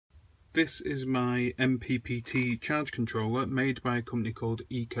This is my MPPT Charge Controller made by a company called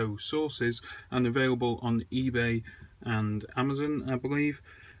Eco Sources and available on eBay and Amazon, I believe.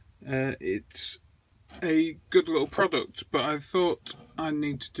 It's a good little product, but I thought I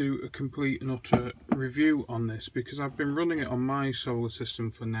need to do a complete and utter review on this because I've been running it on my solar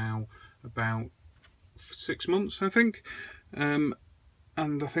system for now about 6 months, I think. And I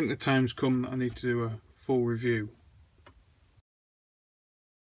think the time's come that I need to do a full review.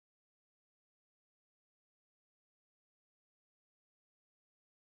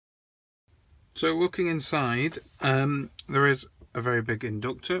 So looking inside, there is a very big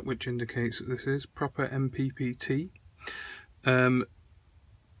inductor which indicates that this is proper MPPT.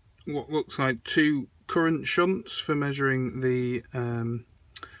 What looks like 2 current shunts for measuring the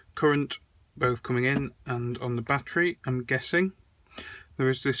current both coming in and on the battery, I'm guessing. There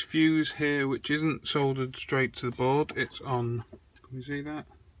is this fuse here which isn't soldered straight to the board, it's on, can you see that?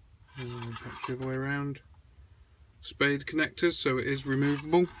 Perhaps the other way around. Spade connectors, so it is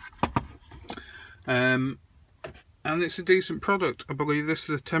removable. And it's a decent product. I believe this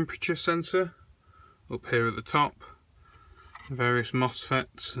is a temperature sensor up here at the top, various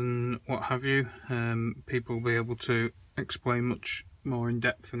MOSFETs and what have you. People will be able to explain much more in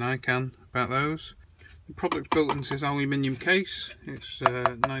depth than I can about those. The product built into this aluminium case. It's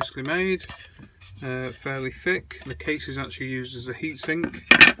nicely made, fairly thick. The case is actually used as a heatsink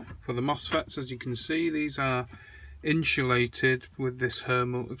for the MOSFETs. As you can see, these are insulated with this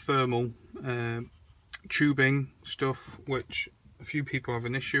thermal tubing stuff, which a few people have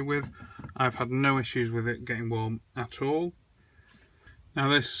an issue with. I've had no issues with it getting warm at all. Now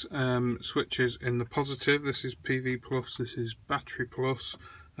this switches in the positive, this is PV plus, this is battery plus,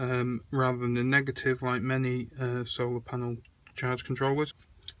 rather than the negative like many solar panel charge controllers.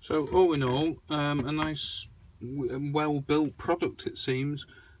 So all in all, a nice well built product it seems.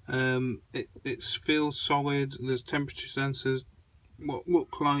 It feels solid. There's temperature sensors, what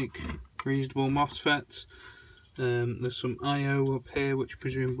look like reasonable MOSFETs. There's some I/O up here which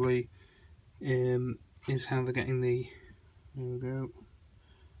presumably is how they're getting the, there we go,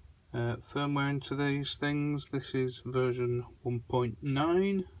 firmware into these things. This is version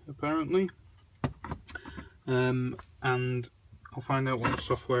 1.9 apparently, and I'll find out what the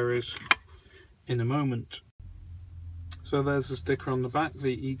software is in a moment. So there's the sticker on the back,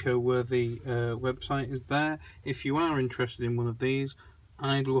 the eco-worthy website is there. If you are interested in one of these,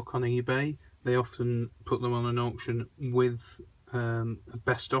 I'd look on eBay. They often put them on an auction with a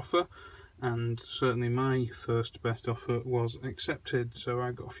best offer, and certainly my first best offer was accepted, so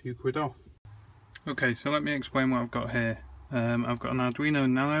I got a few quid off. Okay, so let me explain what I've got here. I've got an Arduino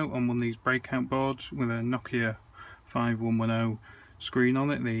Nano on one of these breakout boards with a Nokia 5110 screen on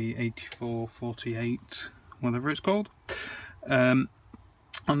it, the 8448, whatever it's called. On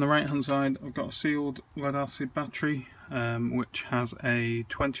the right hand side I've got a sealed lead acid battery which has a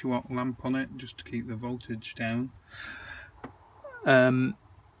 20 watt lamp on it just to keep the voltage down.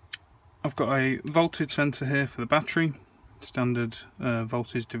 I've got a voltage sensor here for the battery, standard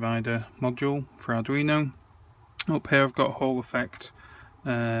voltage divider module for Arduino. Up here I've got Hall effect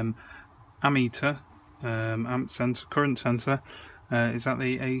ammeter, amp sensor, current sensor. Is that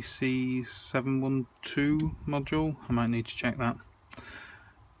the AC712 module? I might need to check that.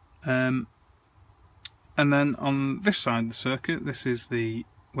 And then on this side of the circuit, this is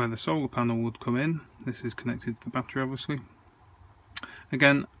where the solar panel would come in. This is connected to the battery obviously.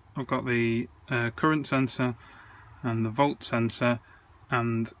 Again, I've got the current sensor and the volt sensor,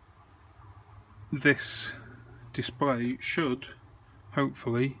 and this display should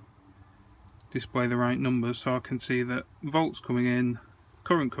hopefully display the right numbers so I can see that volts coming in,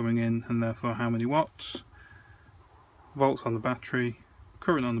 current coming in, and therefore how many watts, volts on the battery,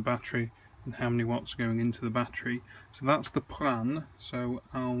 current on the battery, and how many watts are going into the battery. So that's the plan. So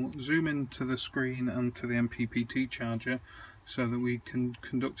I'll zoom into the screen and to the MPPT charger so that we can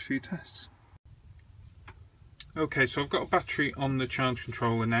conduct a few tests. Okay, so I've got a battery on the charge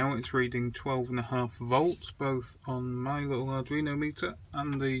controller now. It's reading 12.5 volts both on my little Arduino meter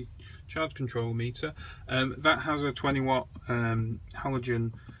and the charge controller meter. That has a 20 watt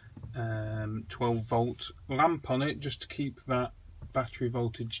halogen 12 volt lamp on it just to keep that battery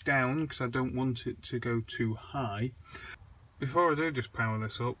voltage down because I don't want it to go too high. Before I do just power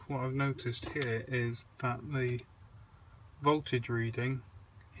this up, what I've noticed here is that the voltage reading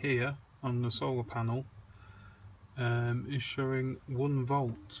here on the solar panel is showing 1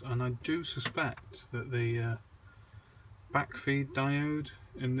 volt, and I do suspect that the backfeed diode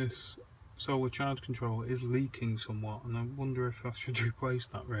in this solar charge controller is leaking somewhat, and I wonder if I should replace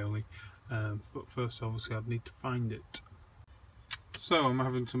that really. But first obviously I'd need to find it. So I'm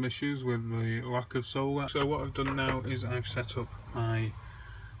having some issues with the lack of solar. So what I've done now is I've set up my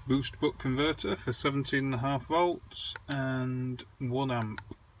boost buck converter for 17.5 volts and 1 amp.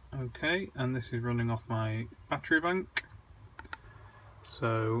 Okay, and this is running off my battery bank.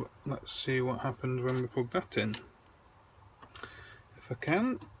 So let's see what happens when we plug that in. If I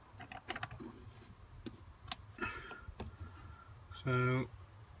can. So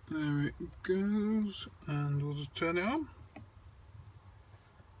there it goes, and we'll just turn it on.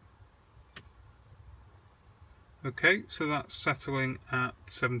 Okay, so that's settling at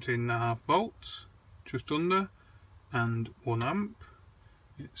 17.5 volts, just under, and 1 amp.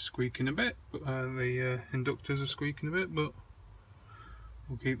 It's squeaking a bit, but the inductors are squeaking a bit, but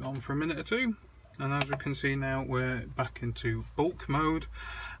we'll keep that on for a minute or two. And as we can see now, we're back into bulk mode.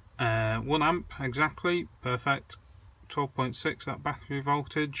 1 amp exactly, perfect. 12.6 that battery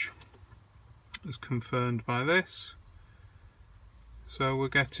voltage is confirmed by this. So we're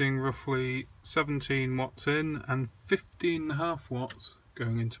getting roughly 17 watts in and 15.5 watts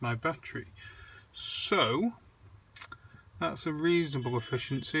going into my battery. So that's a reasonable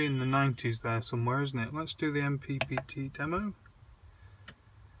efficiency, in the 90s there somewhere, isn't it? Let's do the MPPT Demo.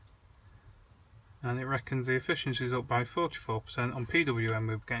 And it reckons the efficiency is up by 44%. On PWM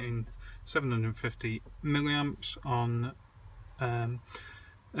we're getting 750 milliamps. On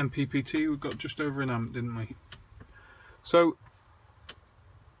MPPT we got just over an amp, didn't we? So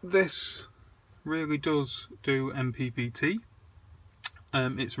this really does do MPPT.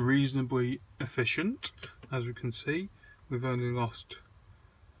 It's reasonably efficient, as we can see. We've only lost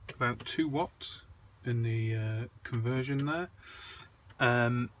about 2 watts in the conversion there,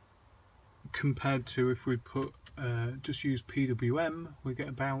 compared to if we put just use PWM, we get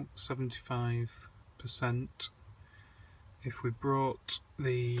about 75%. If we brought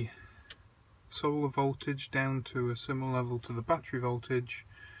the solar voltage down to a similar level to the battery voltage,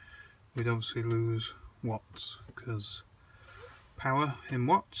 we'd obviously lose watts, because power in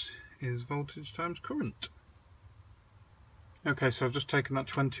watts is voltage times current. Okay, so I've just taken that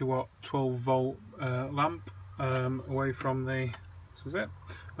 20 watt 12 volt lamp away from the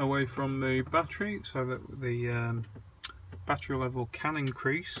away from the battery, so that the battery level can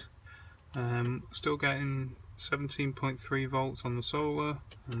increase. Still getting 17.3 volts on the solar,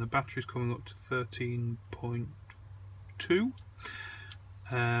 and the battery's coming up to 13.2.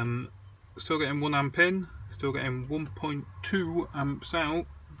 Still getting 1 amp in, still getting 1.2 amps out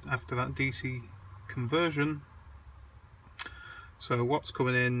after that DC conversion. So what's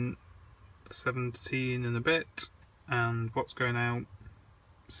coming in 17 and a bit, and what's going out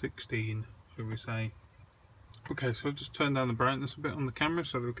 16, should we say. Okay, so I'll just turn down the brightness a bit on the camera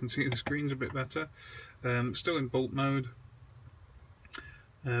so that we can see the screens a bit better. Still in bulk mode.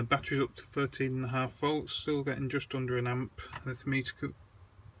 Battery's up to 13.5 volts, still getting just under an amp with meter,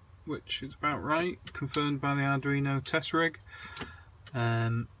 which is about right, confirmed by the Arduino test rig.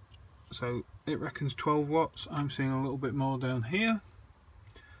 So it reckons 12 watts, I'm seeing a little bit more down here.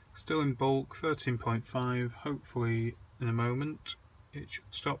 Still in bulk, 13.5, hopefully in a moment it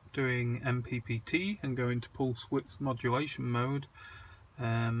should stop doing MPPT and go into pulse width modulation mode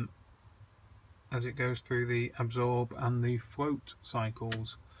as it goes through the absorb and the float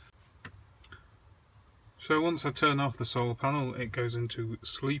cycles. So once I turn off the solar panel, it goes into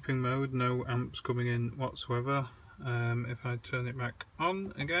sleeping mode, no amps coming in whatsoever. If I turn it back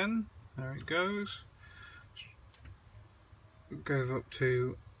on again, there it goes. It goes up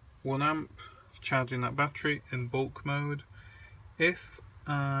to 1 amp, charging that battery in bulk mode. If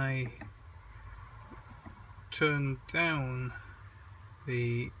I turn down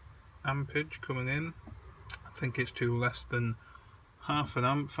the ampage coming in, I think it's to less than half an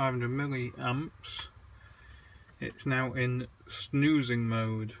amp, 500 milliamps. It's now in snoozing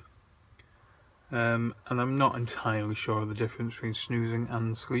mode, and I'm not entirely sure of the difference between snoozing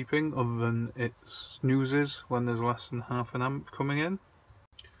and sleeping, other than it snoozes when there's less than half an amp coming in.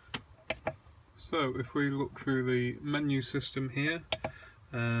 So if we look through the menu system here,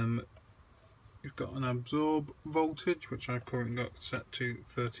 you've got an absorb voltage, which I've currently got set to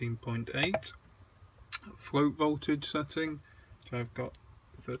 13.8, float voltage setting, which I've got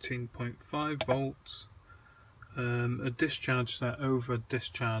 13.5 volts, a discharge set over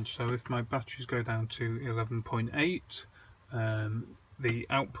discharge, so if my batteries go down to 11.8, the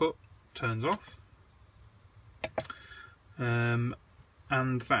output turns off, and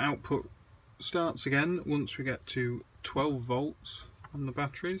that output starts again once we get to 12 volts on the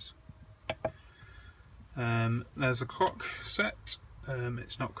batteries. There's a clock set,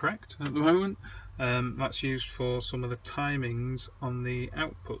 it's not correct at the moment, that's used for some of the timings on the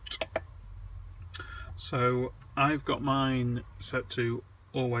output. So I've got mine set to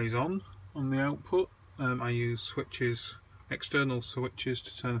always on the output. I use switches, external switches,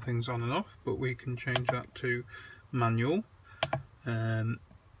 to turn things on and off, but we can change that to manual.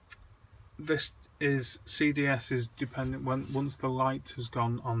 This is CDS is dependent. Once the light has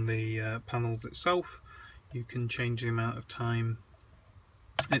gone on the panels itself, you can change the amount of time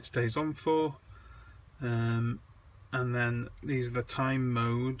it stays on for, and then these are the time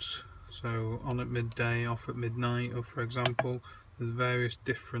modes. So on at midday, off at midnight, or for example, there's various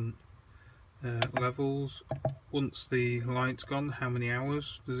different levels. Once the light's gone, how many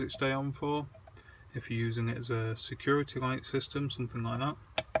hours does it stay on for? If you're using it as a security light system, something like that.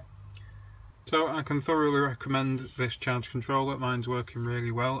 So I can thoroughly recommend this charge controller. Mine's working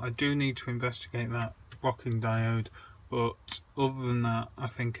really well. I do need to investigate that blocking diode, but other than that, I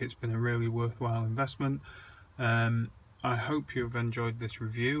think it's been a really worthwhile investment. I hope you've enjoyed this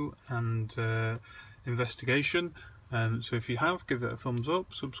review and investigation. So if you have, give it a thumbs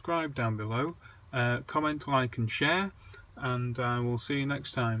up, subscribe down below, comment, like and share, and I will see you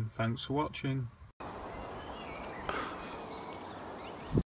next time. Thanks for watching.